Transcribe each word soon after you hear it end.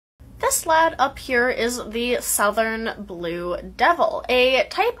this lad up here is the southern blue devil, a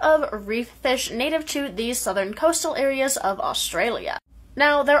type of reef fish native to the southern coastal areas of Australia.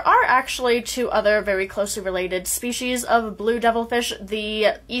 Now, there are actually two other very closely related species of blue devilfish,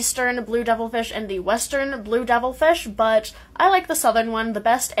 the eastern blue devilfish and the western blue devilfish, but I like the southern one the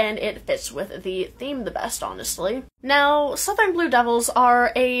best, and it fits with the theme the best, honestly. Now, southern blue devils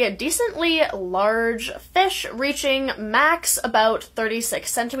are a decently large fish, reaching max about 36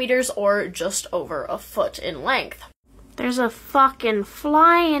 centimeters or just over a foot in length. There's a fucking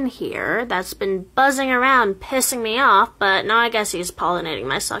fly in here that's been buzzing around pissing me off, but now I guess he's pollinating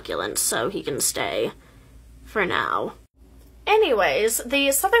my succulents, so he can stay. For now. Anyways,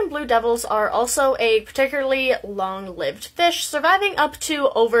 the southern blue devils are also a particularly long-lived fish, surviving up to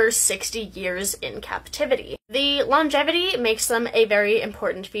over 60 years in captivity. The longevity makes them a very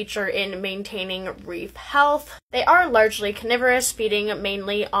important feature in maintaining reef health. They are largely carnivorous, feeding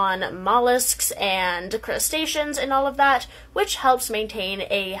mainly on mollusks and crustaceans and all of that, which helps maintain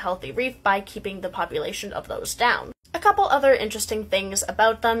a healthy reef by keeping the population of those down. A couple other interesting things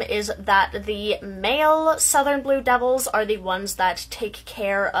about them is that the male southern blue devils are the ones that take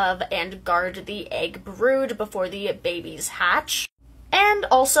care of and guard the egg brood before the babies hatch. And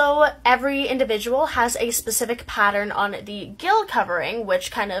also, every individual has a specific pattern on the gill covering,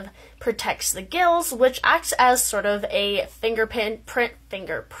 which kind of protects the gills, which acts as sort of a fingerprint,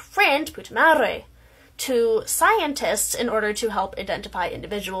 puta madre, to scientists in order to help identify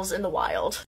individuals in the wild.